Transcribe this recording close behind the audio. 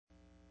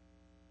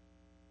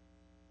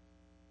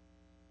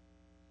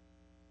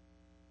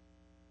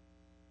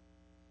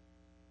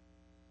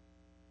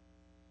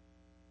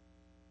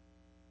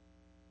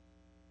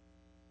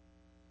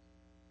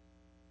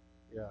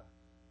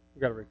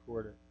We got to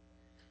record it.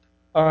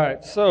 All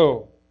right,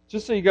 so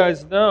just so you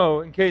guys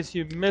know, in case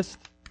you missed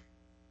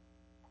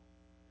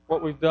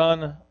what we've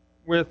done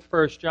with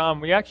First John,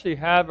 we actually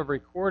have a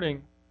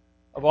recording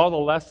of all the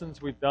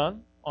lessons we've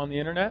done on the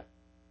internet.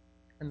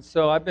 And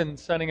so I've been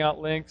sending out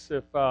links.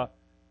 If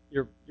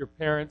your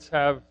parents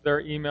have their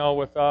email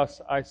with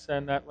us, I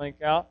send that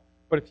link out.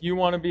 But if you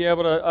want to be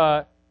able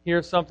to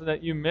hear something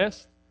that you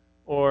missed,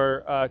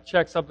 or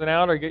check something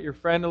out, or get your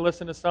friend to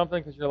listen to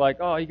something because you're like,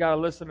 oh, you got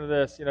to listen to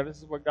this. You know, this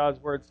is what God's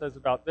Word says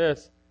about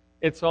this.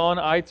 It's on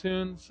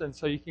iTunes, and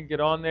so you can get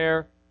on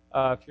there.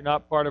 If you're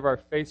not part of our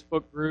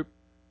Facebook group,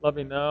 let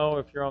me know.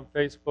 If you're on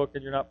Facebook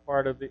and you're not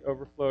part of the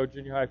Overflow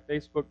Junior High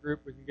Facebook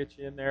group, we can get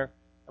you in there,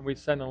 and we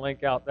send a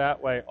link out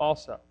that way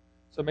also.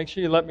 So make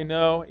sure you let me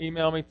know,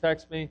 email me,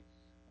 text me,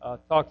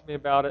 talk to me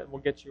about it, and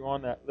we'll get you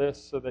on that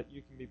list so that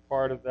you can be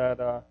part of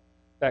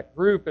that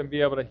group and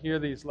be able to hear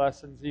these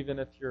lessons even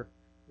if you're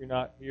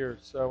not here.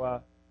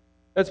 So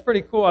that's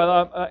pretty cool.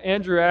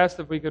 Andrew asked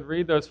if we could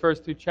read those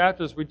first two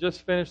chapters. We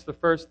just finished the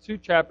first two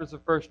chapters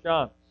of 1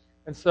 John.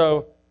 And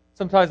so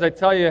sometimes I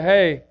tell you,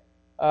 hey,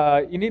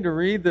 you need to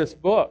read this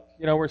book.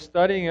 You know, we're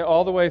studying it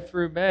all the way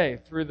through May,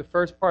 through the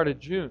first part of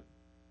June.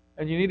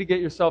 And you need to get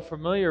yourself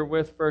familiar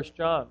with 1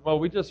 John. Well,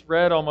 we just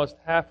read almost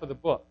half of the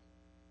book.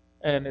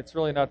 And it's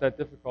really not that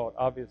difficult,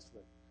 obviously.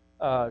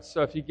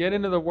 So if you get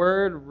into the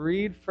Word,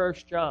 read 1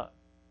 John.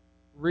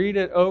 Read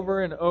it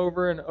over and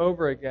over and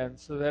over again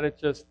so that it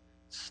just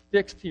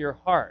sticks to your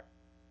heart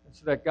and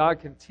so that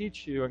God can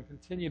teach you and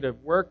continue to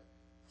work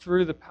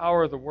through the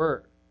power of the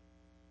Word.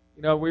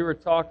 You know, we were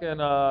talking,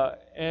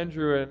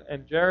 Andrew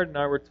and Jared and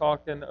I were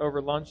talking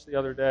over lunch the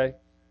other day.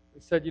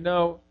 We said, you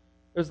know,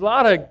 there's a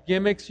lot of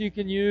gimmicks you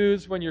can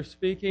use when you're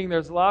speaking.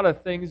 There's a lot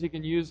of things you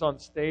can use on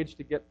stage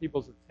to get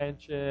people's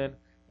attention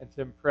and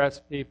to impress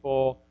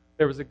people.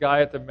 There was a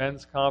guy at the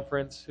men's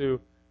conference who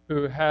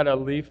had a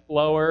leaf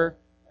blower,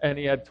 and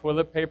he had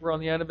toilet paper on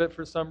the end of it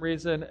for some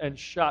reason and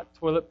shot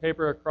toilet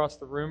paper across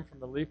the room from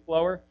the leaf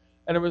blower.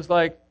 And it was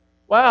like,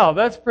 wow,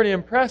 that's pretty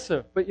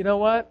impressive. But you know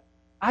what?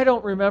 I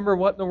don't remember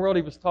what in the world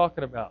he was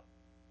talking about.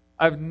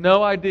 I have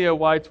no idea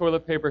why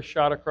toilet paper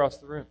shot across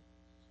the room.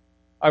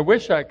 I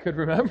wish I could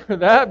remember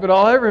that, but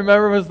all I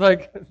remember was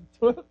like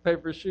toilet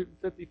paper shooting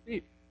 50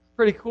 feet.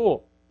 Pretty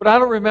cool. But I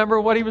don't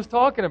remember what he was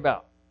talking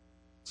about.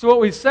 So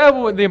what we said,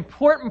 the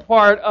important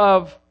part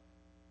of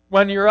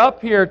when you're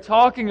up here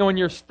talking and when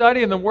you're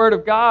studying the Word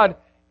of God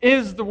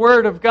is the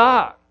Word of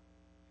God.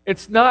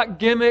 It's not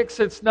gimmicks.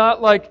 It's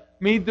not like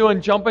me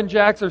doing jumping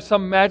jacks or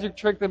some magic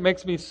trick that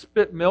makes me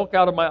spit milk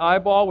out of my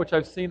eyeball, which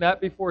I've seen that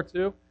before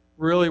too.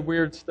 Really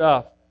weird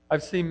stuff.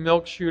 I've seen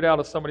milk shoot out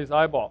of somebody's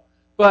eyeball.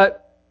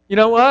 But you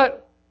know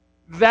what?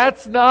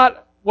 That's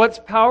not what's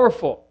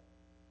powerful.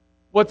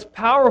 What's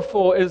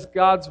powerful is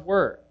God's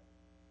Word.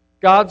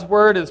 God's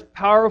Word is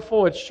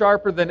powerful. It's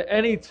sharper than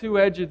any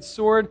two-edged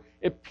sword.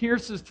 It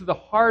pierces to the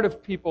heart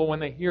of people when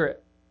they hear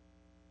it.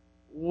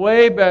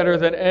 Way better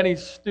than any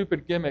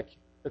stupid gimmick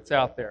that's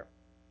out there.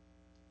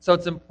 So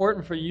it's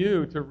important for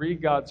you to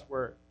read God's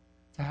Word,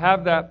 to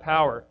have that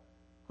power.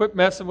 Quit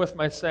messing with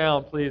my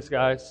sound, please,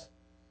 guys.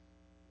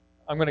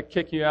 I'm going to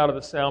kick you out of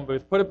the sound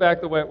booth. Put it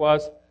back the way it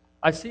was.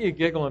 I see you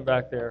giggling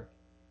back there.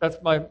 That's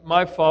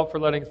my fault for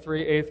letting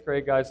 3 8th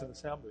grade guys in the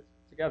sound booth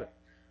together.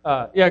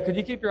 Could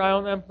you keep your eye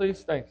on them,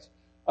 please? Thanks.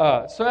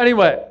 So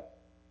anyway,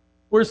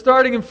 we're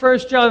starting in 1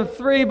 John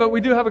 3, but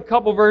we do have a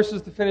couple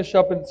verses to finish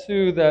up in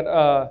 2 that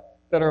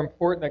are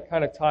important, that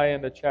kind of tie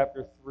into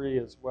chapter 3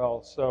 as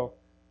well. So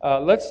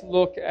let's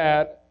look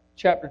at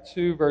chapter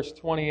 2, verse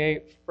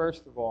 28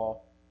 first of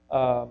all.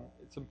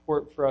 It's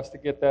important for us to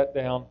get that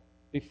down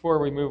before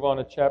we move on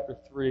to chapter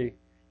 3.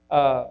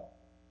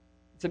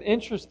 It's an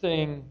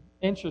interesting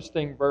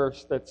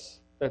verse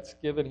that's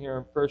given here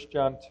in 1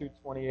 John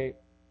 2:28.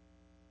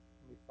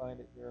 Find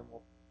it here and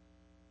we'll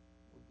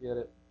get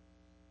it.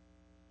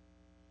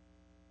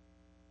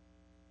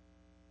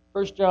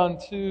 1 John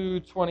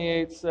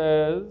 2:28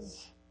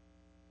 says,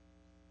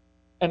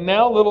 "And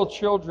now, little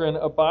children,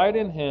 abide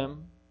in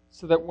him,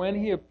 so that when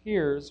he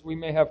appears, we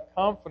may have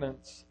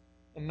confidence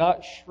and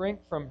not shrink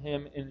from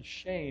him in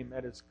shame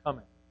at his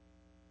coming."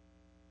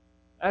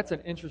 That's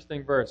an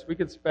interesting verse. We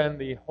could spend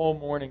the whole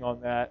morning on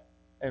that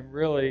and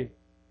really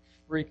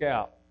freak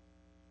out.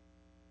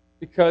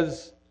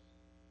 Because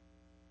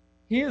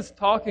he is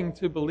talking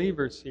to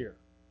believers here.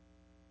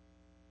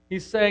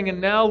 He's saying,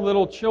 and now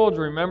little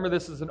children, remember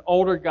this is an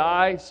older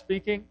guy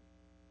speaking,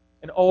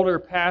 an older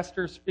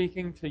pastor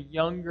speaking to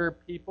younger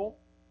people,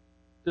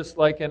 just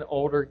like an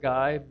older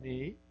guy,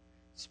 me,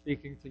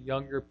 speaking to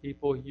younger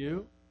people,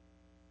 you.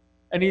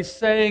 And he's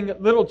saying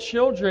little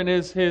children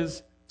is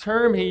his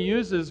term he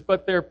uses,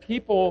 but they're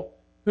people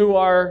who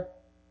are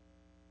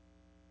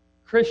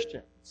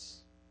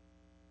Christians.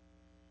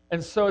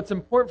 And so it's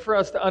important for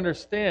us to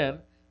understand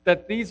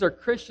that these are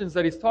Christians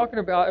that he's talking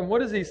about. And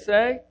what does he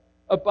say?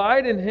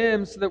 Abide in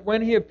him so that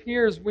when he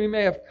appears we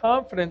may have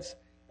confidence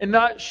and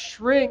not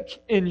shrink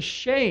in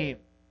shame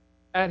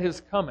at his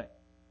coming.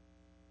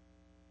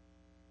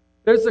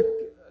 Go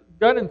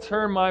ahead and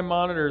turn my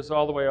monitors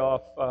all the way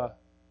off.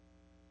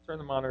 turn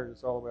the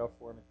monitors all the way up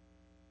for me.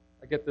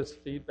 I get this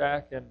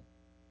feedback, and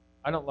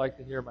I don't like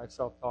to hear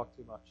myself talk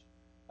too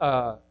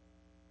much.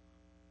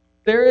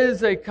 There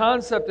is a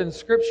concept in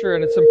Scripture,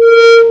 and it's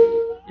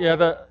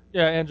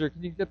Andrew,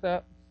 can you get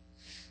that?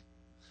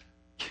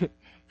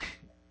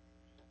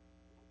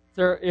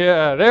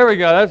 There we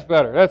go. That's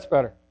better. That's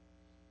better.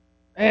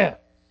 Man,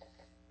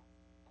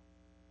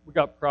 we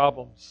got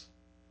problems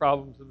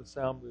in the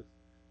sound booth.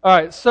 All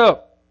right,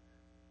 so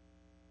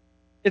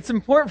it's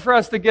important for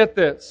us to get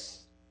this.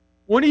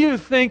 What do you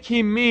think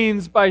he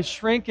means by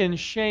shrink in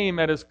shame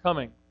at his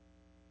coming?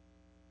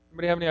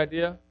 Anybody have any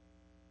idea?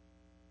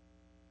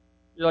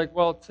 You're like,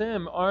 well,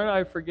 Tim, aren't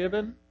I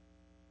forgiven?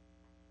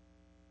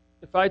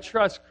 If I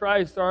trust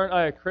Christ, aren't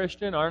I a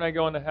Christian? Aren't I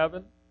going to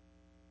heaven?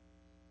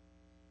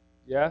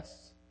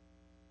 Yes.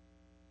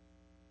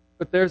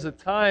 But there's a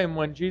time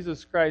when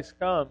Jesus Christ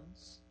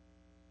comes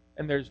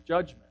and there's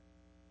judgment,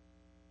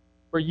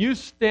 where you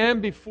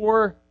stand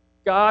before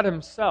God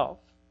Himself,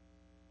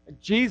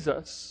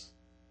 Jesus,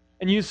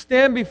 and you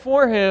stand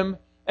before Him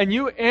and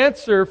you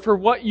answer for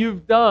what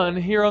you've done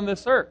here on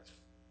this earth.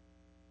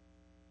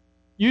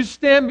 You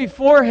stand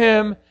before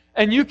Him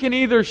and you can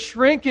either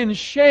shrink in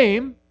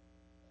shame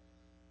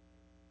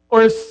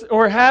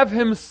or have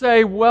Him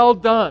say, well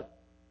done,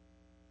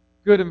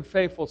 good and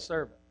faithful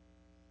servant.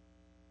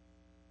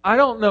 I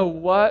don't know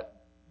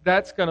what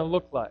that's going to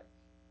look like.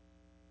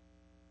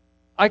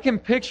 I can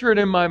picture it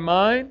in my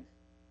mind,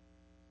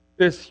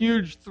 this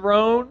huge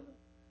throne,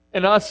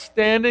 and us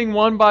standing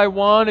one by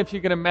one. If you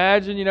can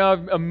imagine,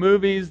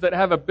 movies that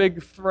have a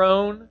big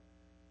throne,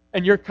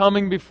 and you're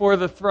coming before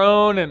the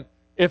throne, and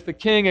if the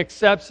king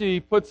accepts you, he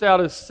puts out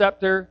his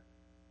scepter.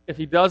 If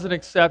he doesn't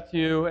accept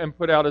you and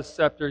put out his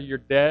scepter, you're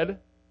dead.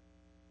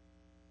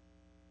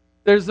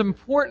 There's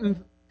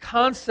important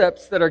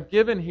concepts that are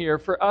given here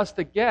for us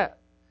to get.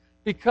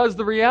 Because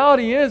the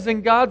reality is,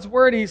 in God's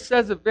Word, He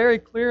says it very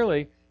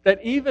clearly,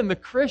 that even the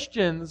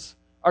Christians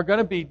are going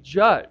to be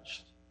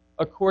judged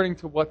according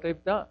to what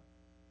they've done.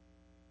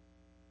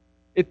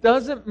 It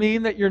doesn't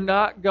mean that you're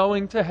not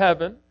going to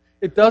heaven.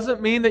 It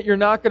doesn't mean that you're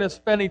not going to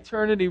spend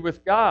eternity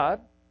with God.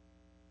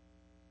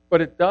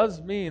 But it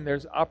does mean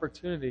there's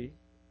opportunity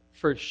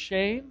for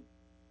shame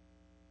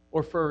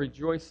or for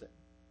rejoicing.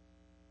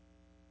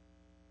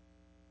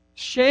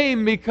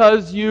 Shame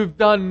because you've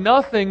done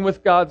nothing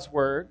with God's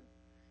Word.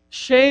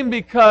 Shame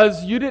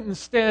because you didn't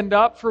stand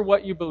up for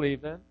what you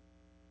believe in.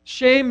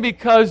 Shame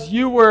because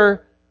you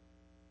were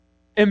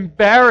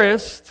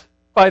embarrassed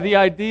by the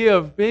idea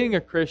of being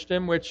a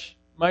Christian, which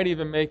might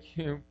even make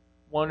you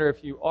wonder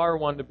if you are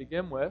one to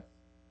begin with.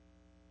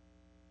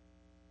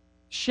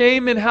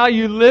 Shame in how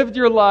you lived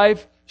your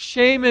life.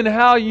 Shame in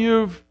how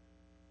you've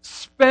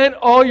spent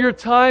all your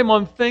time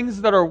on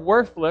things that are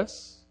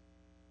worthless.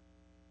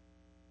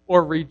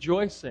 Or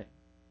rejoicing.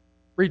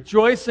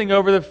 Rejoicing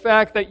over the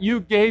fact that you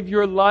gave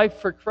your life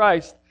for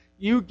Christ.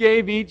 You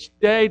gave each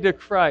day to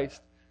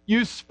Christ.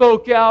 You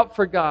spoke out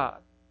for God.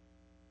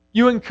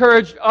 You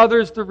encouraged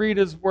others to read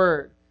His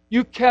Word.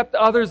 You kept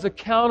others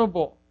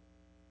accountable.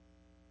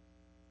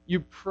 You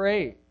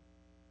prayed.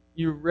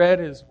 You read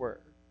His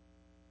Word.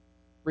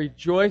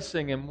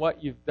 Rejoicing in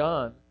what you've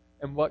done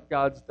and what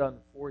God's done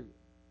for you.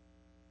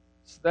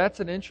 So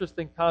that's an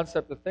interesting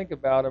concept to think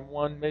about, and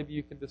one maybe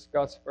you can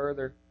discuss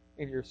further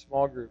in your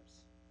small groups.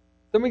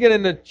 Then we get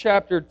into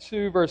chapter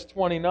 2, verse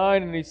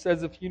 29, and he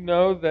says, if you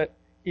know that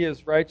He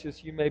is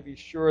righteous, you may be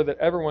sure that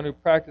everyone who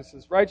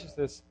practices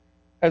righteousness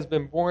has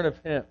been born of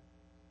Him.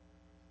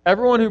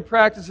 Everyone who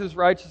practices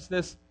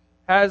righteousness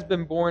has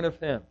been born of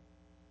Him.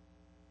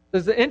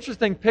 There's an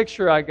interesting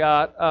picture I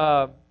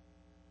got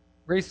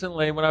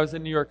recently when I was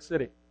in New York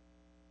City.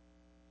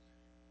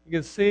 You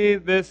can see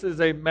this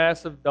is a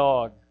massive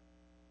dog.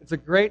 It's a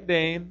Great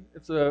Dane.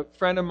 It's a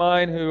friend of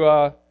mine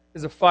who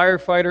is a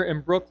firefighter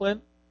in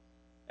Brooklyn.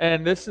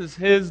 And this is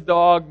his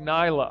dog,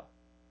 Nyla.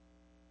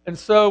 And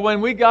so when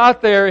we got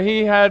there,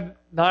 he had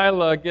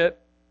Nyla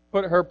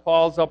put her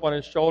paws up on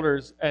his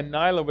shoulders, and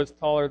Nyla was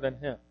taller than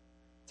him.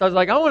 So I was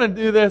like, I want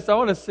to do this. I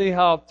want to see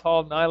how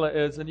tall Nyla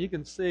is. And you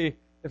can see,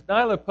 if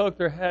Nyla poked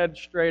her head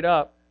straight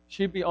up,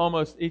 she'd be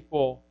almost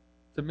equal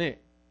to me,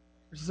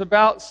 which is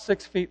about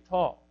 6 feet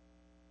tall.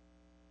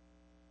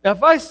 Now,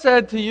 if I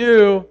said to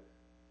you,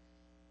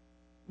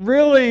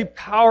 really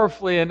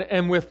powerfully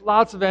and with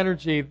lots of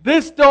energy,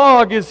 this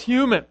dog is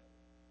human.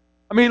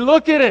 I mean,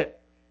 look at it.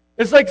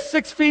 It's like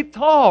 6 feet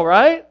tall,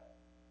 right?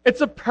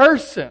 It's a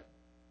person.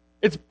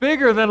 It's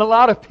bigger than a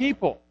lot of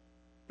people.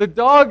 The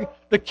dog,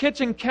 the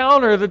kitchen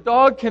counter, the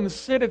dog can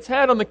sit its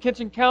head on the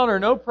kitchen counter,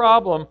 no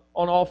problem,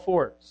 on all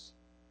fours.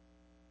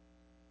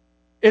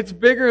 It's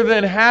bigger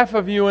than half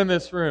of you in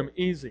this room,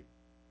 easy.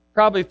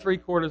 Probably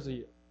 3/4 of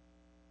you.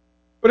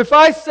 But if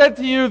I said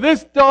to you,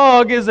 this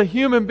dog is a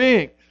human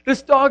being,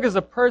 this dog is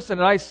a person,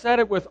 and I said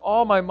it with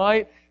all my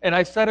might, and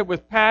I said it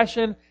with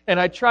passion, and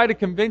I tried to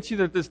convince you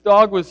that this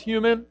dog was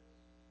human,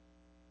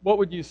 what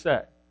would you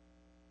say?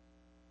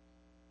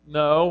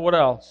 No, what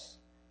else?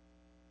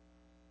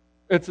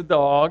 It's a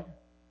dog.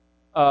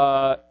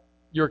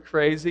 You're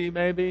crazy,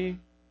 maybe?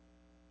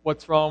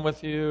 What's wrong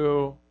with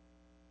you?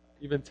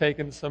 You've been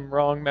taking some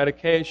wrong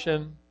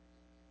medication,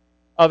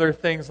 other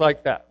things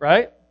like that,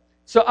 right?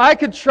 So I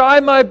could try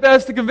my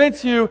best to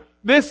convince you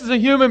this is a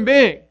human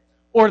being.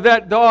 Or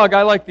that dog,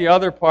 I like the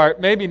other part.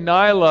 Maybe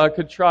Nyla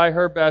could try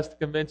her best to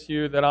convince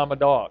you that I'm a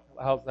dog.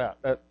 How's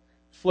that?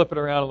 Flip it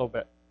around a little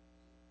bit.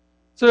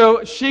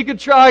 So she could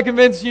try to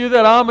convince you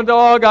that I'm a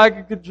dog. I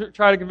could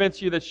try to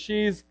convince you that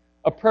she's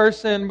a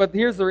person. But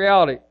here's the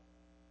reality.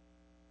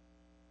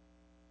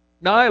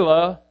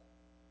 Nyla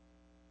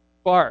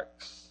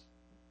barks.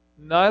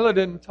 Nyla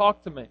didn't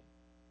talk to me.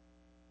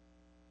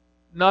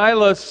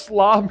 Nyla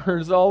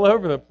slobbers all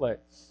over the place.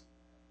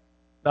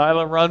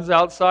 Nyla runs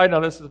outside. Now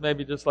this is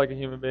maybe just like a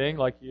human being,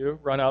 like you.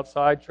 Run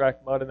outside,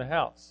 track mud in the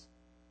house.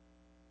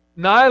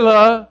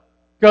 Nyla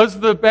goes to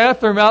the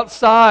bathroom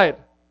outside.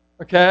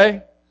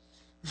 Okay?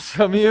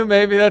 Some of you,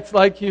 maybe that's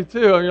like you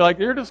too. And you're like,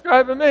 you're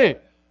describing me.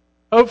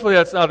 Hopefully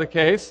that's not the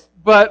case.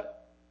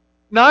 But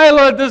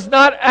Nyla does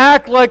not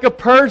act like a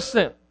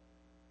person.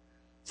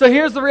 So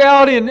here's the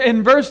reality.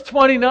 In verse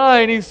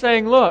 29, he's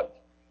saying, look,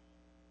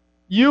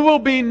 you will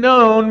be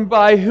known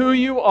by who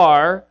you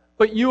are,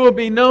 but you will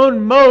be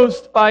known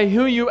most by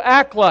who you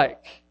act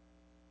like.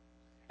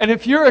 And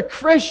if you're a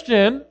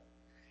Christian,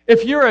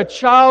 if you're a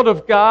child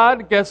of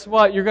God, guess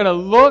what? You're going to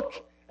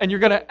look and you're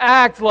going to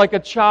act like a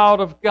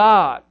child of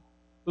God.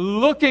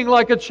 Looking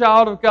like a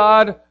child of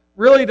God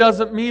really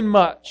doesn't mean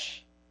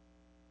much.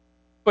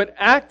 But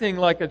acting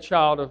like a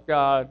child of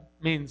God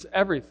means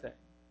everything.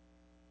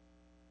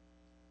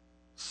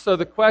 So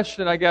the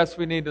question I guess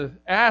we need to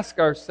ask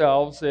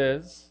ourselves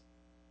is,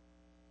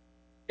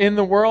 in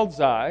the world's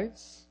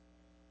eyes,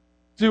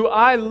 do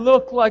I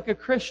look like a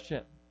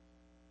Christian?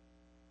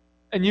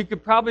 And you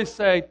could probably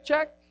say,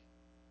 check,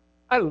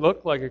 I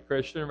look like a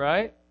Christian,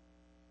 right?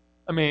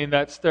 I mean,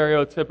 that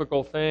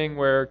stereotypical thing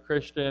where a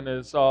Christian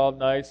is all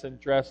nice and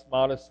dressed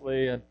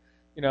modestly and,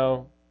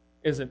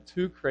 isn't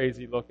too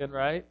crazy looking,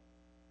 right?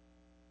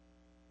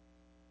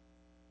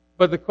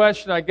 But the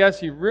question I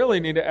guess you really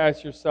need to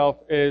ask yourself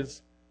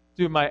is,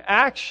 do my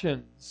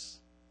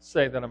actions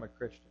say that I'm a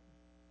Christian?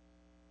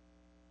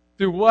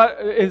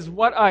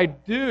 What I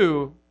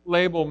do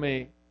label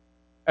me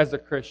as a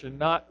Christian,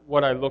 not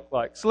what I look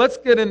like? So let's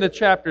get into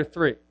chapter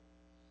 3.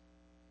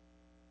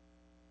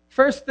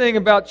 First thing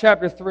about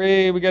chapter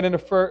 3, we get into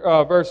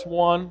verse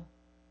 1.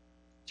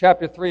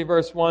 Chapter 3,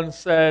 verse 1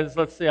 says,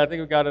 let's see, I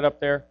think we got it up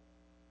there.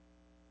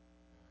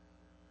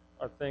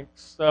 I think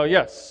so,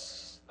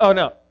 yes. Oh,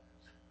 no.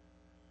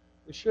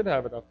 We should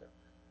have it up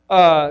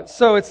there.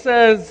 So it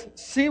says,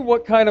 see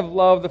what kind of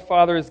love the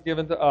Father has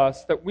given to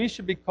us, that we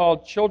should be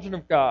called children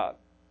of God,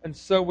 and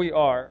so we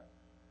are.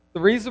 The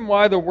reason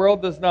why the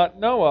world does not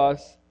know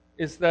us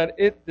is that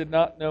it did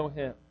not know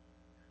Him.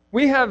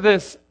 We have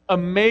this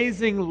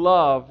amazing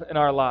love in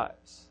our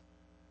lives.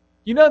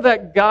 You know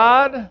that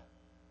God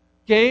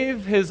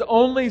gave His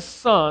only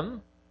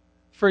Son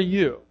for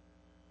you.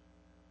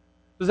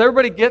 Does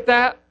everybody get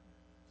that?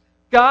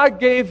 God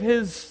gave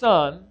His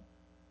Son,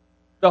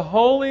 the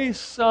Holy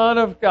Son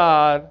of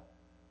God,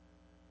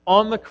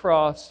 on the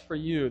cross for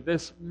you.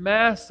 This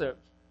massive,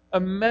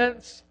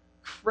 immense,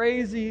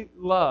 crazy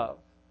love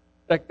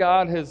that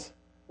God has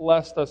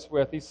blessed us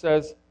with. He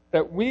says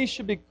that we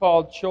should be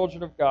called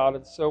children of God,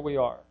 and so we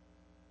are.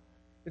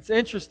 It's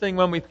interesting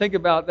when we think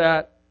about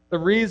that, the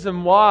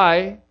reason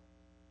why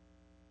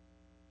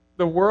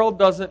the world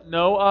doesn't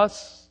know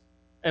us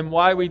and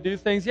why we do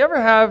things. You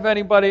ever have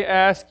anybody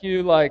ask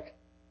you, like,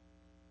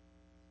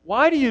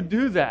 why do you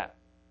do that?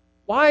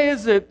 Why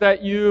is it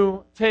that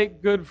you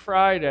take Good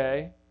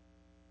Friday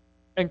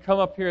and come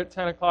up here at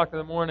 10 o'clock in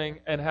the morning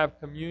and have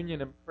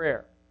communion and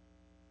prayer?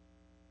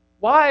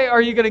 Why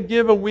are you going to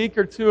give a week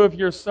or two of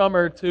your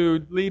summer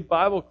to lead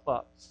Bible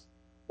clubs?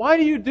 Why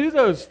do you do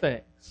those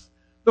things?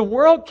 The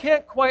world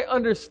can't quite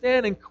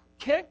understand and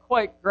can't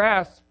quite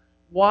grasp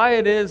why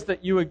it is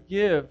that you would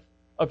give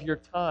of your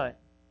time.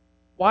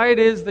 Why it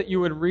is that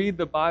you would read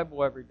the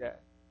Bible every day.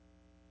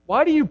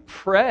 Why do you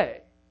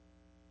pray?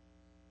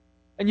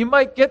 And you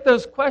might get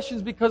those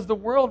questions because the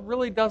world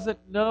really doesn't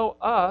know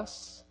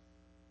us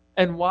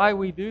and why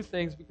we do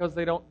things because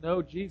they don't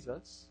know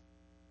Jesus.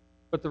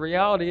 But the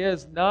reality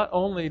is, not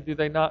only do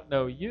they not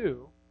know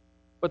you,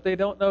 but they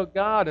don't know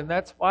God, and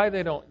that's why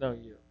they don't know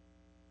you.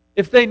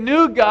 If they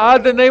knew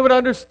God, then they would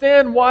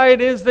understand why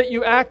it is that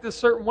you act a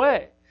certain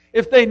way.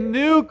 If they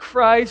knew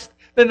Christ,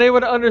 then they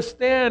would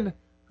understand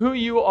who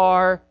you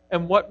are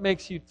and what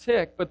makes you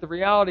tick. But the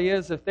reality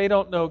is, if they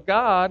don't know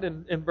God,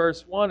 in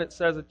verse 1 it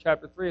says in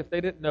chapter 3, if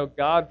they didn't know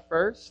God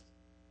first,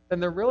 then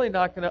they're really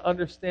not going to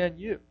understand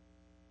you.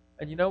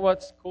 And you know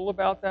what's cool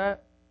about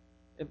that?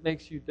 It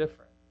makes you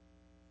different.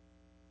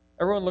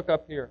 Everyone look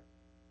up here.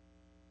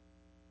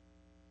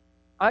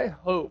 I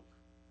hope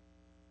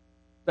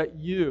that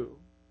you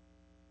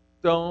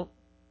don't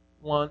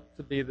want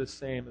to be the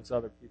same as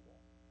other people.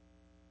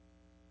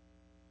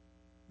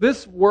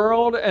 This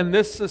world and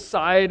this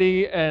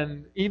society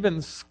and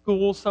even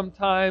school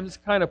sometimes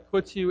kind of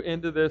puts you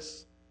into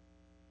this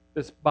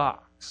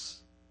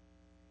box.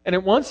 And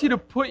it wants you to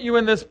put you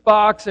in this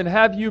box and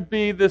have you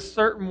be this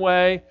certain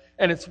way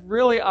and it's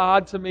really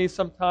odd to me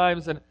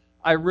sometimes, and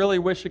I really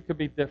wish it could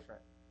be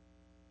different.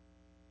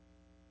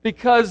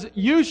 Because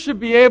you should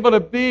be able to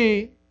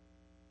be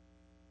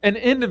an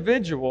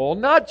individual,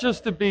 not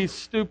just to be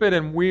stupid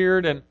and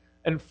weird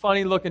and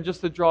funny looking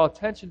just to draw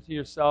attention to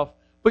yourself,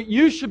 but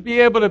you should be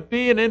able to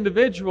be an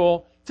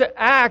individual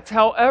to act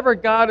however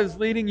God is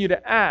leading you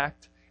to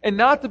act, and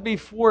not to be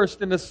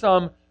forced into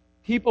some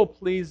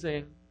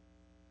people-pleasing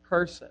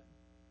person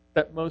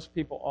that most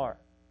people are.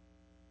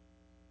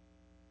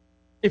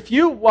 If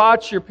you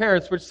watch your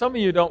parents, which some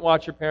of you don't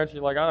watch your parents,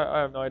 you're like, I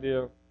have no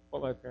idea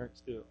what my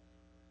parents do,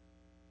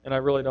 and I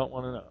really don't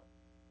want to know.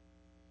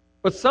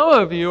 But some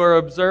of you are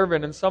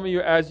observant, and some of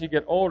you, as you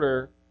get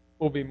older,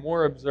 will be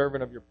more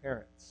observant of your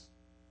parents.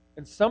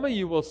 And some of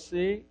you will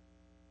see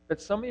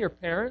that some of your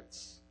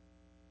parents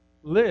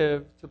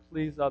live to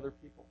please other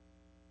people.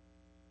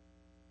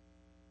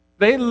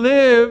 They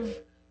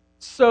live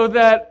so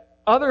that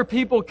other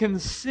people can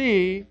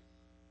see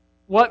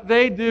what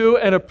they do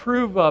and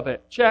approve of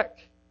it.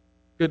 Check.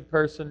 Good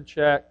person,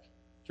 check.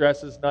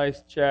 Dresses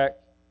nice, check.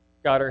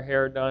 Got her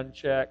hair done,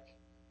 check.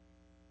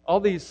 All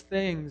these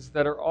things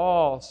that are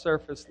all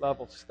surface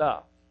level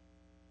stuff.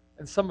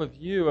 And some of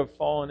you have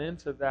fallen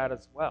into that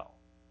as well.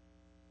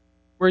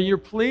 Where you're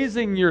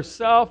pleasing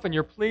yourself and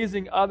you're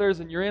pleasing others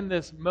and you're in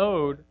this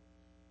mode.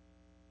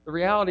 The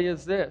reality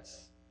is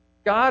this.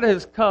 God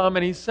has come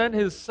and He sent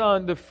His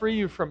Son to free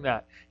you from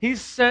that. He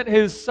sent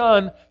His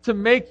Son to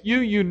make you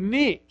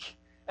unique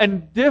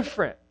and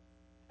different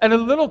and a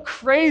little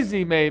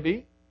crazy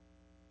maybe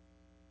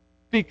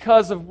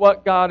because of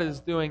what God is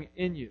doing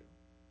in you.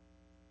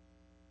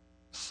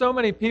 So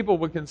many people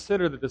would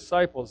consider the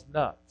disciples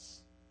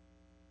nuts,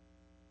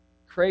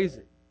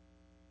 crazy,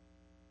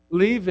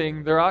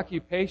 leaving their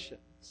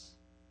occupations,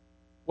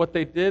 what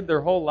they did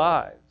their whole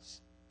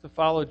lives to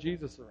follow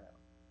Jesus around.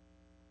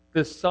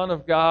 This Son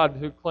of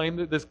God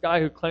this guy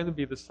who claimed to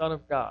be the Son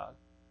of God,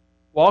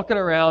 walking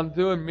around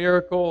doing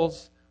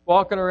miracles,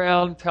 walking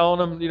around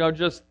telling them,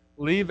 just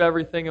leave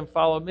everything and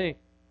follow me.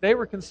 They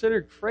were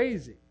considered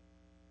crazy.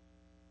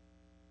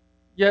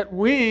 Yet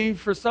we,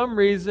 for some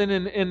reason,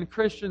 in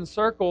Christian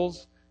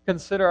circles,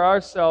 consider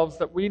ourselves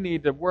that we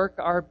need to work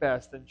our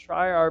best and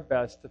try our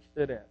best to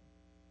fit in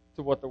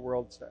to what the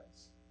world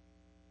says.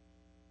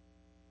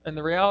 And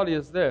the reality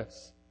is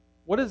this.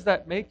 What does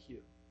that make you?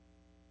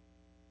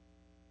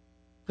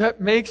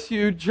 That makes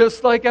you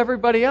just like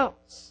everybody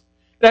else.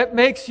 That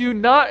makes you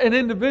not an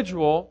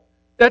individual.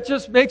 That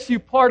just makes you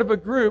part of a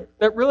group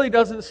that really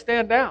doesn't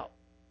stand out.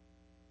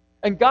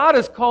 And God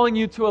is calling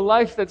you to a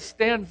life that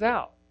stands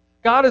out.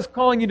 God is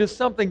calling you to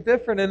something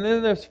different. And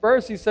in this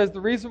verse, He says the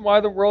reason why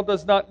the world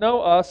does not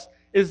know us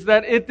is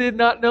that it did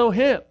not know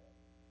Him.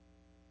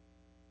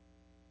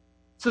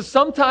 So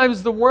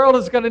sometimes the world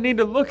is going to need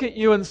to look at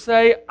you and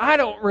say, I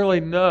don't really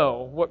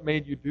know what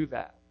made you do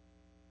that.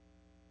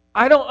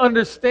 I don't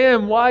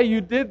understand why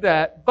you did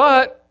that,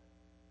 but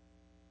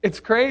it's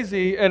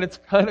crazy and it's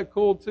kind of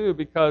cool too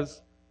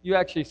because you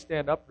actually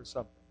stand up for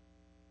something.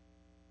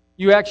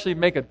 You actually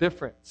make a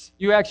difference.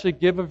 You actually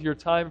give of your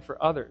time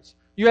for others.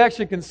 You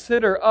actually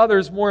consider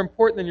others more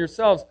important than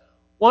yourselves.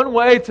 One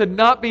way to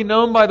not be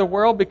known by the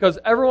world because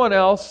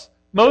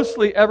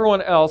mostly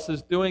everyone else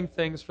is doing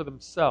things for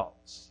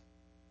themselves.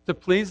 To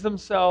please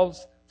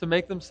themselves, to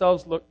make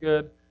themselves look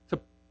good, to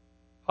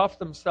puff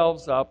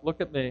themselves up.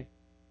 Look at me.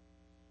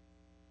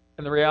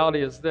 And the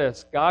reality is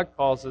this. God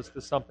calls us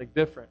to something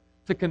different.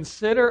 To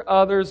consider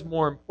others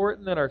more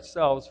important than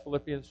ourselves.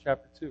 Philippians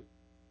chapter 2.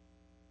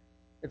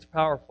 It's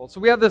powerful. So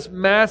we have this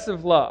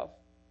massive love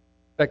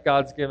that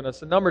God's given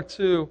us. And number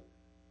 2,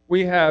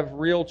 we have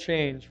real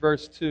change.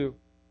 Verse 2.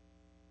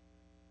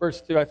 Verse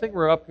 2. I think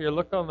we're up here.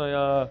 Look on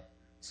the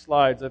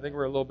slides. I think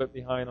we're a little bit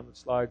behind on the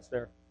slides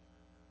there.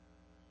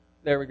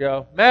 There we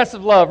go.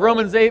 Massive love.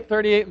 Romans 8,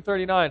 38 and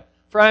 39.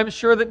 For I am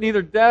sure that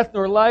neither death,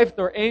 nor life,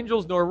 nor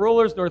angels, nor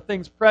rulers, nor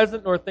things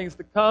present, nor things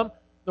to come,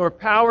 nor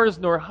powers,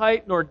 nor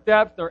height, nor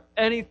depth, nor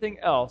anything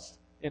else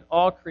in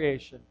all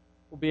creation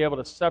will be able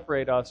to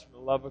separate us from the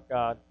love of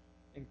God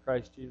in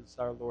Christ Jesus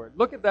our Lord.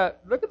 Look at that.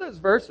 Look at those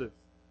verses.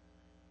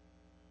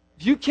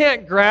 If you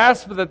can't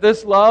grasp that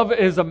this love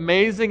is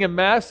amazing and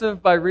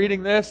massive by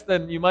reading this,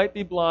 then you might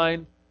be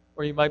blind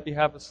or you might be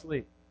half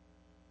asleep.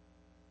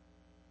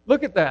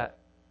 Look at that.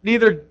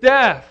 Neither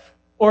death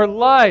or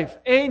life,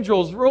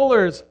 angels,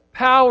 rulers,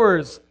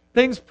 powers,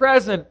 things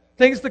present,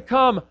 things to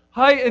come,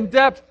 height and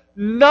depth,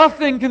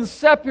 nothing can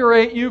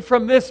separate you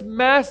from this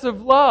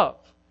massive love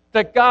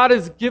that God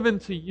has given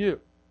to you.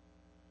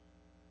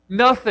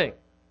 Nothing,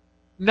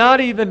 not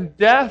even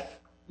death,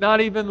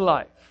 not even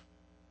life,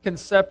 can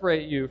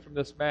separate you from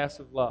this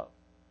massive love.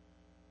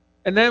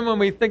 And then when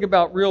we think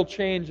about real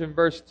change in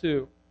verse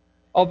 2,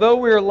 although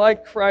we are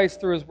like Christ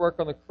through His work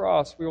on the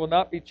cross, we will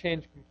not be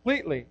changed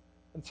completely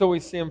until we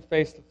see Him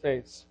face to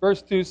face.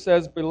 Verse 2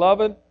 says,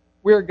 Beloved,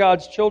 we are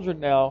God's children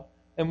now,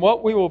 and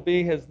what we will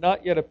be has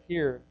not yet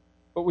appeared.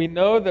 But we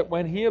know that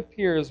when He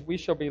appears, we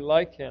shall be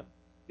like Him,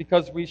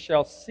 because we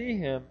shall see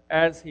Him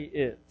as He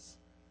is.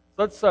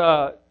 So let's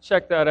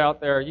check that out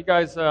there. You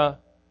guys got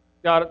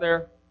it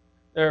there?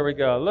 There we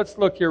go. Let's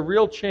look here.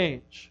 Real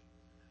change.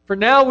 For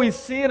now we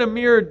see in a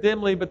mirror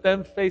dimly, but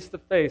then face to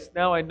face.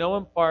 Now I know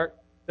in part,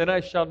 then I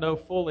shall know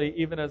fully,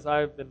 even as I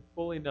have been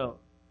fully known.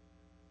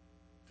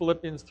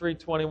 Philippians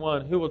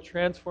 3:21, who will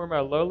transform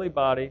our lowly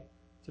body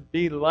to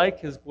be like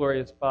his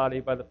glorious body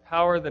by the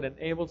power that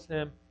enables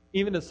him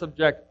even to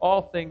subject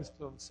all things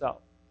to himself.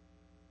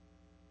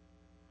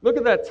 Look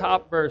at that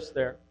top verse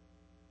there.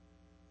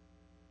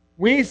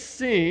 We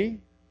see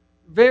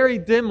very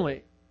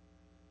dimly.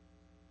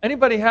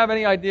 Anybody have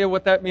any idea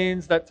what that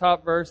means, that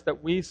top verse,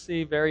 that we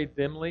see very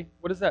dimly?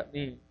 What does that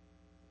mean?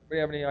 Anybody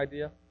have any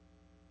idea?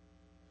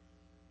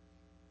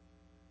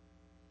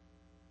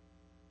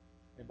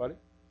 Anybody?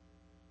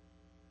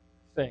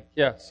 Think.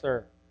 Yes,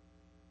 sir.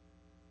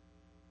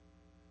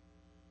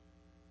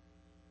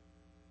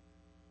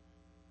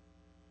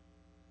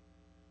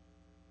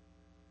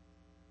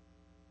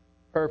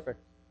 Perfect.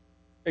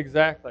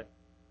 Exactly.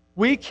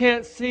 We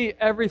can't see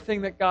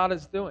everything that God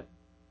is doing.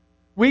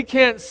 We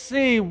can't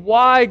see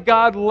why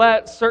God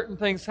let certain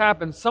things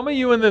happen. Some of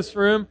you in this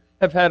room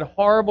have had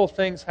horrible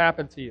things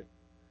happen to you.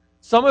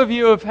 Some of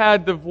you have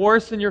had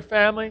divorce in your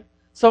family.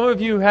 Some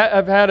of you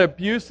have had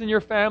abuse in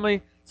your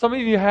family. Some of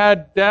you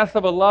had death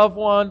of a loved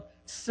one,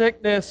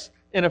 sickness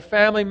in a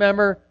family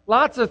member,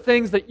 lots of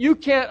things that you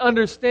can't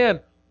understand.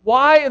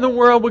 Why in the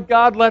world would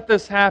God let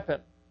this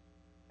happen?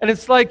 And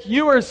it's like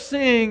you are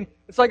seeing,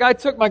 it's like I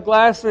took my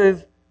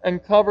glasses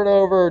and covered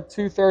over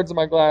 2/3 of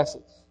my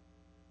glasses.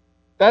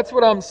 That's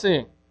what I'm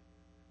seeing.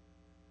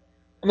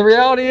 And the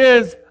reality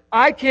is,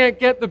 I can't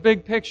get the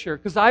big picture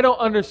because I don't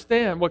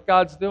understand what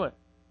God's doing.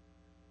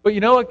 But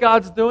you know what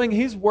God's doing?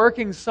 He's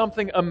working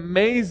something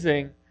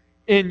amazing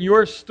in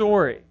your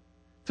story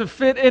to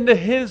fit into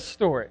His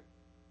story.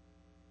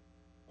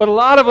 But a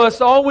lot of us,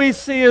 all we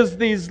see is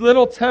these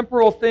little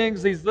temporal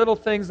things, these little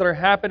things that are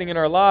happening in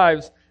our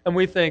lives, and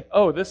we think,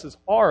 oh, this is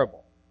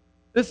horrible.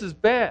 This is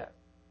bad.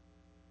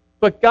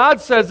 But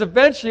God says,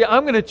 eventually,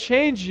 I'm going to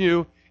change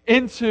you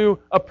into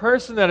a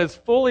person that is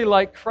fully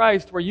like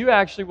Christ, where you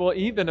actually will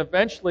even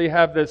eventually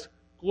have this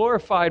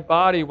glorified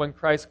body when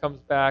Christ comes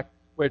back,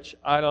 which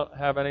I don't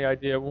have any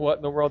idea what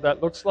in the world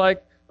that looks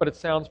like, but it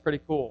sounds pretty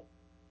cool.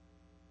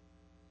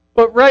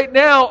 But right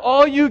now,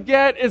 all you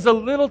get is a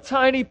little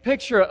tiny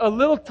picture, a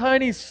little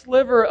tiny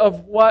sliver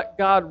of what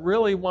God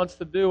really wants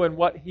to do and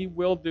what He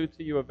will do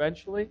to you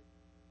eventually.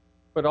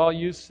 But all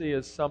you see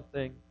is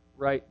something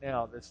right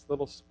now, this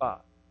little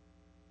spot.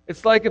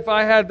 It's like if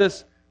I had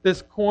this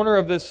corner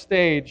of this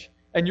stage,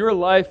 and your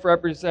life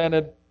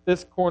represented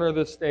this corner of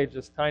this stage,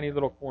 this tiny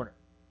little corner.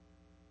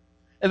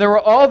 And there were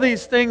all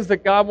these things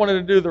that God wanted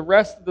to do. The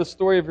rest of the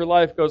story of your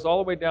life goes all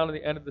the way down to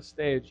the end of the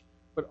stage,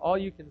 but all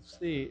you can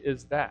see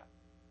is that.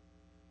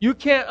 You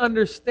can't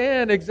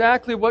understand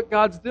exactly what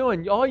God's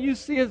doing. All you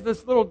see is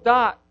this little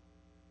dot.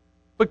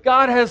 But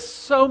God has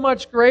so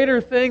much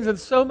greater things and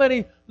so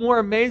many more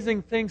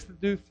amazing things to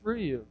do through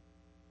you.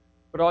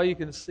 But all you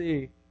can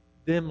see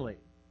dimly.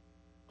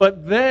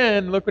 But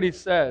then, look what He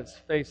says,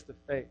 face to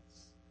face.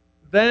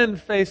 Then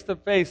face to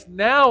face.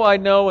 Now I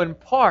know in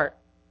part.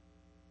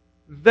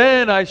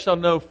 Then I shall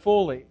know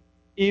fully,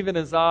 even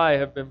as I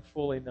have been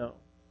fully known.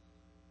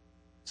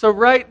 So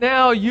right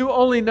now, you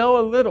only know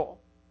a little.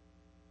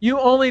 You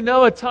only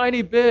know a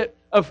tiny bit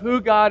of who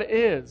God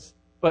is.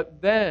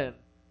 But then,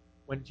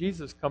 when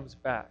Jesus comes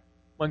back,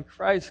 when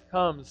Christ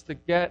comes to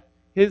get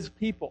His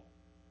people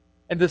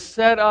and to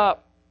set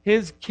up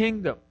His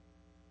kingdom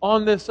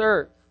on this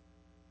earth,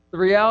 the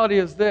reality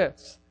is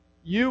this: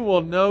 you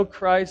will know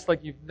Christ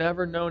like you've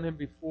never known Him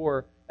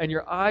before, and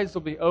your eyes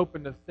will be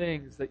open to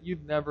things that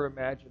you've never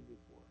imagined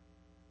before.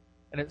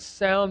 And it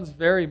sounds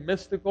very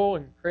mystical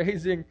and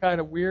crazy and kind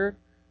of weird,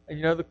 and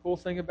you know the cool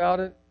thing about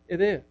it?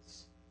 It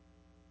is.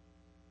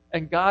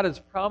 And God has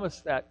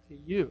promised that to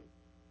you.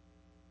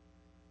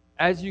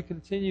 As you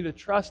continue to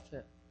trust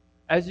Him,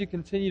 as you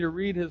continue to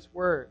read His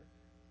Word,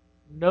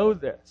 know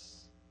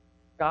this: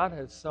 God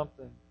has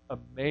something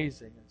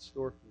amazing in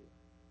store for you.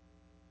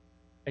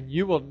 And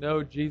you will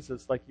know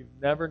Jesus like you've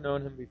never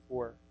known Him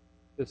before.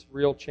 This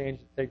real change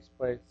that takes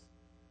place.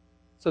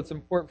 So it's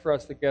important for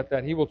us to get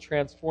that. He will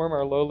transform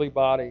our lowly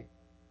body.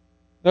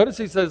 Notice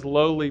He says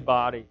lowly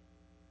body.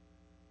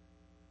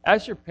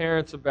 Ask your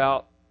parents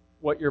about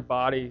what your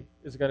body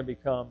is going to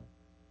become.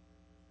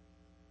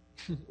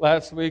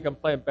 Last week I'm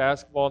playing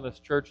basketball in this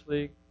church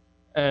league,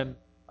 and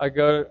I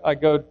go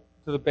to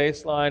the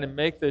baseline and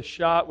make this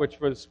shot, which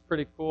was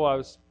pretty cool. I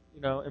was,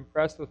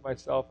 impressed with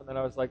myself, and then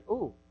I was like,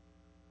 ooh,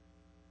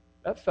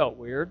 that felt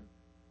weird.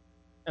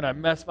 And I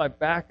messed my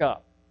back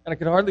up. And I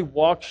could hardly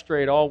walk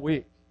straight all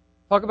week.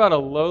 Talk about a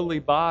lowly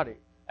body.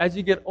 As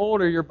you get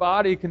older, your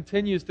body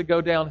continues to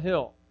go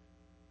downhill.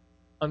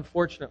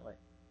 Unfortunately.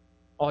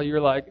 All you're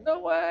like, no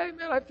way,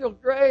 man, I feel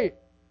great.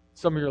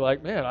 Some of you are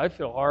like, man, I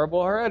feel horrible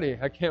already.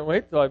 I can't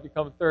wait till I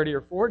become 30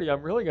 or 40.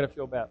 I'm really going to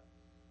feel bad.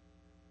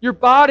 Your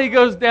body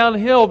goes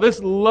downhill. This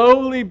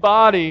lowly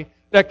body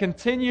that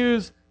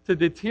continues to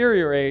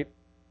deteriorate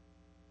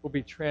will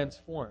be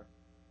transformed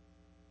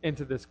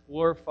into this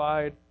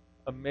glorified,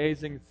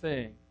 amazing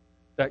thing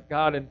that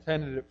God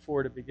intended it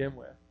for to begin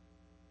with.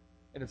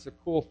 And it's a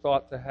cool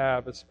thought to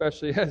have,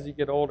 especially as you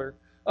get older.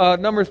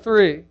 Number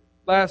 3,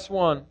 last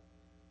one,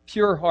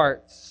 pure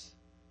hearts.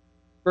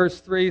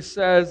 Verse 3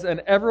 says, and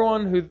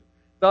everyone who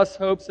thus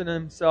hopes in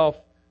himself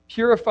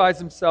purifies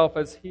himself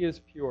as he is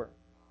pure.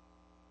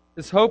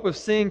 This hope of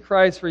seeing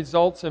Christ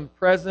results in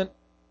present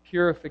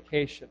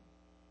purification.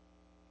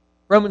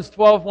 Romans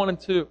 12, 1 and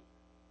 2.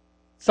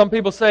 Some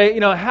people say,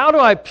 how do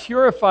I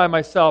purify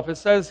myself? It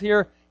says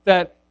here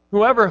that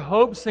whoever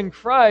hopes in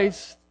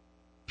Christ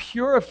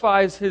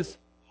purifies his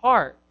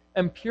heart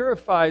and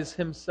purifies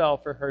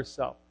himself or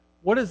herself.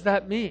 What does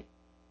that mean?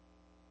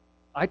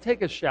 I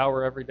take a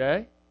shower every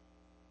day.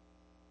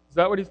 Is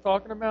that what he's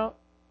talking about?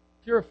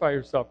 Purify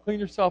yourself. Clean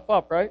yourself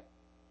up, right?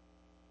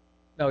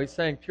 No, he's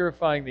saying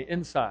purifying the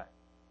inside,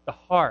 the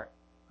heart,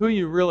 who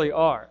you really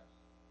are.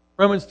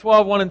 Romans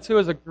 12, 1 and 2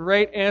 is a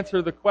great answer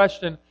to the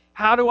question,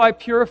 how do I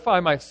purify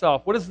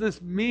myself? What does this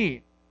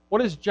mean?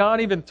 What is John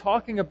even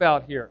talking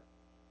about here?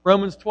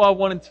 Romans 12,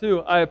 1 and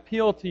 2, I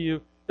appeal to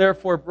you,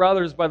 therefore,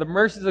 brothers, by the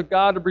mercies of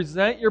God, to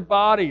present your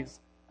bodies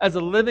as a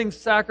living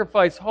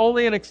sacrifice,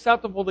 holy and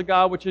acceptable to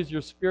God, which is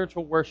your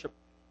spiritual worship.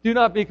 Do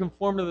not be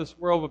conformed to this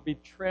world, but be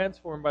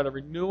transformed by the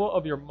renewal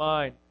of your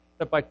mind,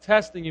 that by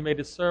testing you may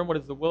discern what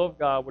is the will of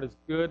God, what is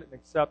good and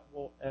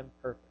acceptable and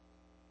perfect.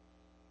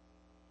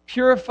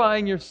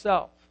 Purifying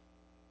yourself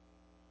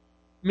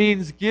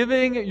means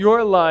giving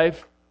your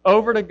life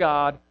over to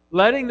God,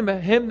 letting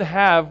Him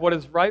have what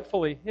is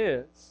rightfully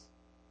His,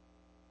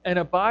 and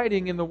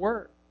abiding in the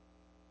Word.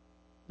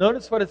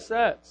 Notice what it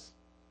says.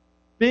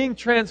 Being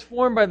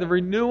transformed by the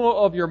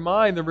renewal of your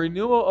mind. The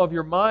renewal of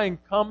your mind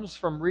comes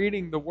from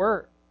reading the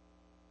Word.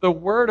 The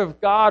Word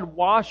of God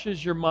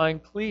washes your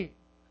mind clean.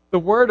 The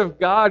Word of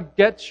God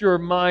gets your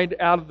mind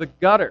out of the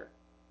gutter.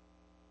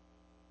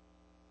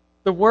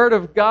 The Word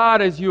of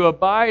God, as you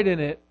abide in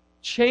it,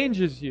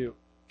 changes you,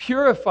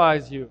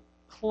 purifies you,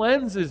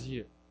 cleanses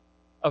you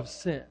of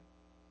sin,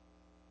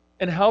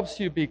 and helps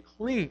you be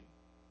clean.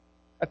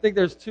 I think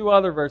there's 2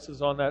 other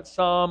verses on that.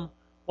 Psalm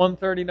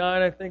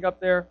 139, I think, up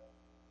there.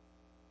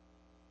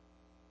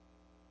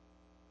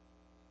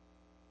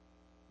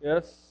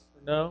 Yes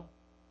or no?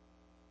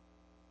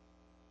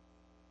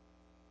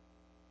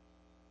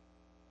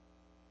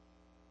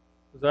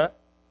 Was that?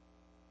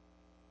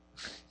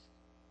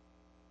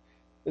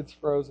 It's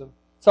frozen.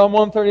 Psalm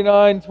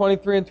 139,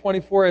 23 and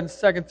 24, and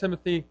 2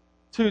 Timothy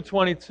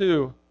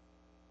 2:22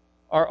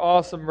 are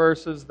awesome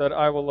verses that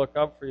I will look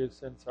up for you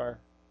since our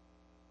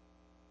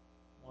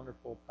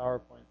wonderful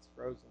PowerPoint's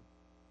frozen.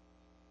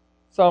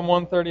 Psalm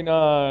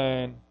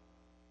 139.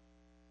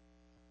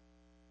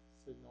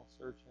 Signal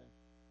searching.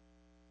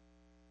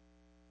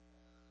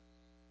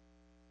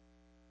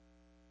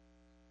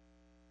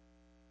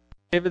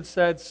 David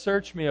said,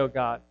 search me, O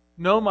God.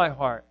 Know my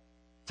heart.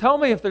 Tell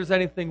me if there's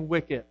anything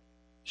wicked.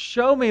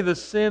 Show me the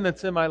sin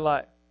that's in my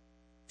life.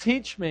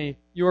 Teach me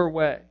your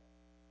way.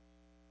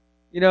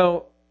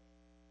 The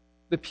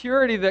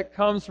purity that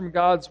comes from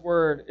God's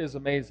Word is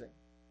amazing.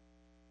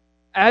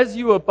 As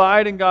you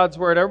abide in God's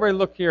Word, everybody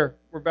look here.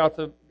 We're about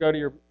to go to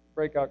your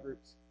breakout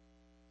groups.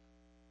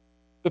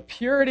 The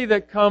purity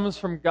that comes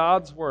from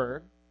God's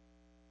Word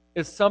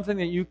is something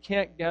that you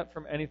can't get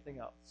from anything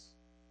else.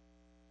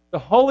 The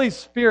Holy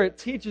Spirit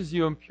teaches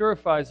you and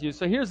purifies you.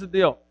 So here's the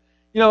deal.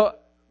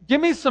 Give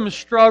me some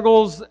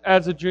struggles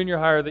as a junior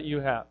higher that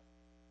you have.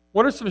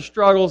 What are some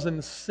struggles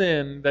in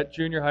sin that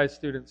junior high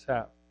students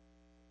have?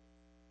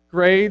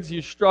 Grades,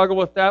 you struggle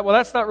with that? Well,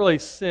 that's not really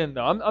sin,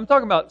 though. I'm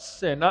talking about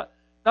sin, not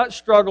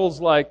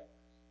struggles like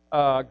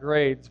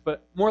grades,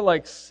 but more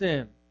like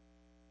sin.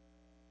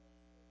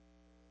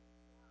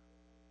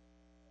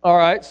 All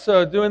right,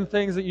 so doing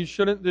things that you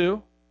shouldn't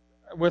do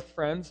with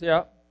friends,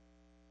 yeah.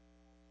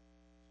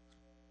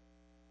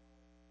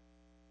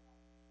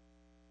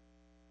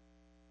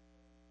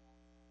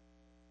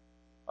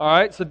 All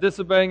right, so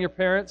disobeying your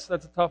parents,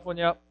 that's a tough one,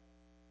 yep.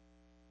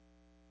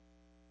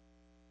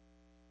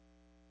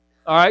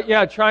 All right,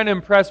 yeah, trying to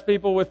impress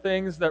people with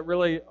things that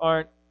really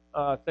aren't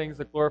things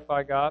that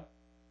glorify God.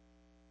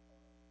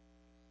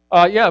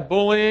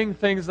 Bullying,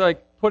 things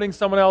like putting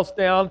someone else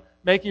down,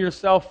 making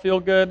yourself feel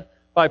good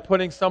by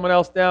putting someone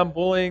else down,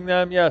 bullying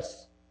them,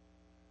 yes.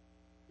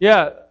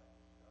 Yeah,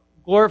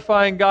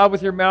 glorifying God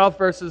with your mouth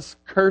versus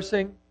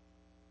cursing,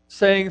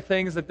 saying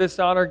things that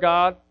dishonor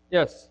God,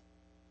 yes.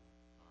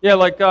 Yeah,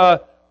 like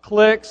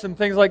cliques and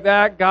things like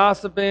that,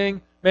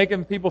 gossiping,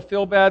 making people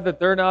feel bad that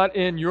they're not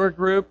in your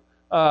group.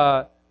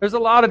 There's a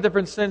lot of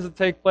different sins that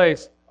take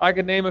place. I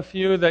could name a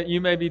few that you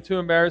may be too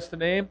embarrassed to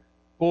name.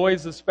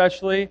 Boys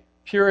especially,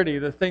 purity,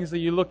 the things that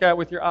you look at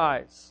with your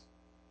eyes.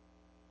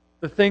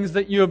 The things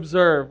that you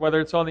observe, whether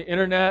it's on the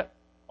internet,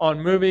 on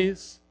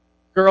movies.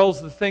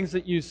 Girls, the things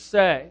that you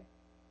say.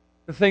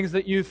 The things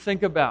that you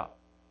think about.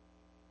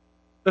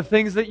 The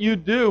things that you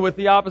do with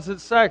the opposite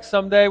sex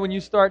someday when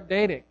you start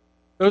dating.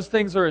 Those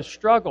things are a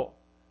struggle.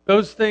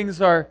 Those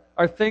things are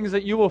things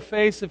that you will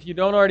face if you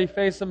don't already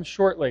face them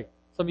shortly.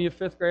 Some of you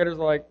 5th graders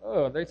are like,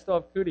 oh, they still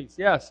have cooties.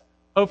 Yes.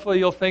 Hopefully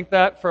you'll think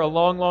that for a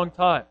long, long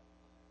time.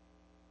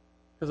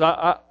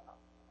 Because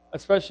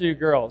especially you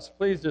girls,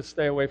 please just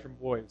stay away from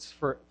boys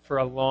for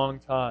a long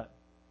time.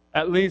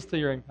 At least till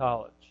you're in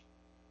college.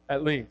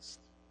 At least.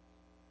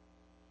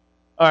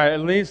 All right,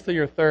 at least till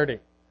you're 30.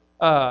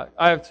 I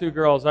have 2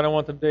 girls. I don't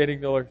want them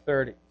dating till they're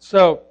 30.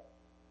 So,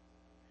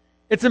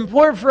 it's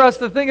important for us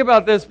to think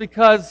about this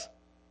because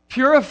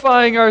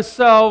purifying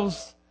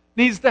ourselves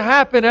needs to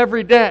happen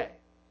every day.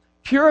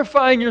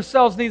 Purifying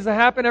yourselves needs to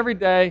happen every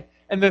day.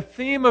 And the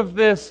theme of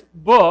this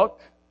book,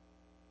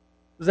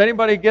 does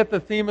anybody get the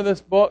theme of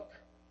this book?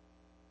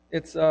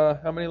 It's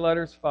how many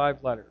letters?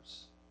 5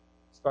 letters.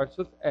 Starts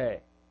with A.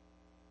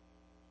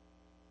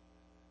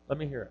 Let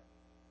me hear it.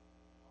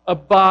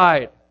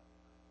 Abide.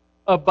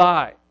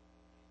 Abide.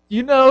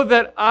 You know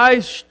that I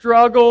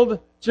struggled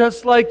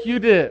just like you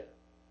did.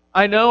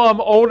 I know I'm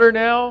older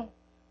now,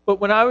 but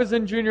when I was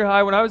in junior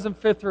high, when I was in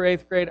 5th or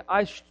 8th grade,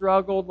 I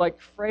struggled like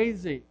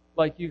crazy,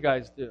 like you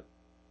guys do,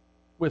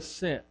 with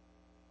sin.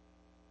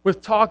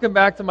 With talking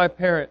back to my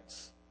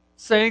parents,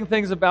 saying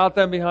things about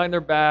them behind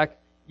their back,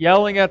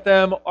 yelling at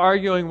them,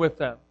 arguing with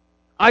them.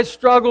 I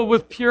struggled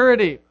with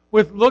purity,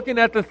 with looking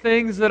at the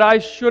things that I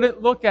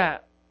shouldn't look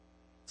at,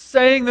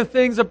 saying the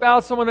things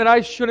about someone that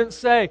I shouldn't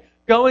say,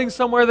 going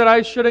somewhere that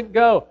I shouldn't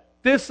go,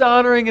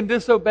 dishonoring and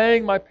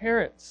disobeying my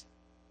parents.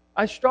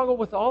 I struggle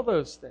with all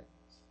those things.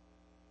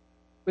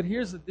 But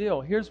here's the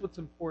deal. Here's what's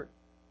important.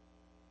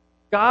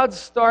 God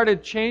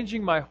started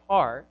changing my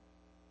heart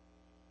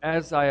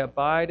as I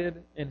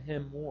abided in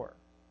Him more.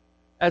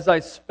 As I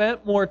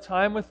spent more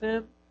time with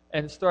Him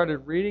and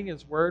started reading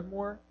His Word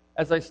more,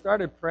 as I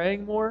started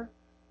praying more,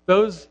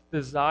 those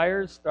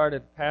desires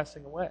started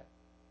passing away.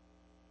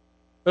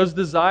 Those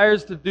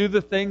desires to do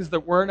the things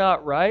that were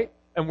not right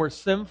and were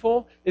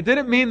sinful, it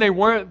didn't mean they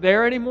weren't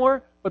there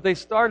anymore, but they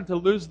started to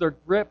lose their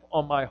grip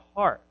on my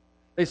heart.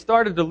 They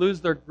started to lose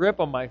their grip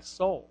on my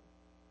soul.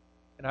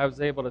 And I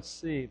was able to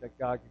see that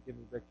God could give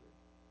me victory.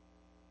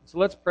 So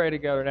let's pray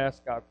together and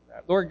ask God for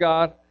that. Lord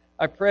God,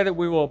 I pray that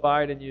we will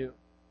abide in You.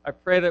 I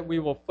pray that we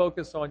will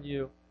focus on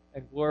You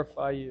and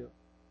glorify You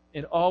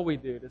in all we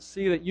do, to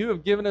see that You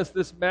have given us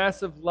this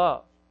massive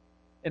love.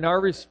 And our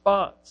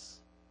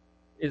response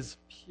is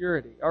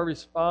purity. Our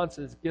response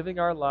is giving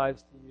our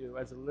lives to You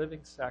as a living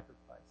sacrifice,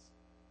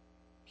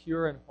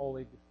 pure and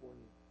holy before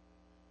You.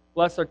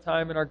 Bless our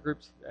time in our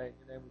groups today. In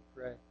Your name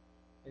we pray.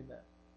 Amen.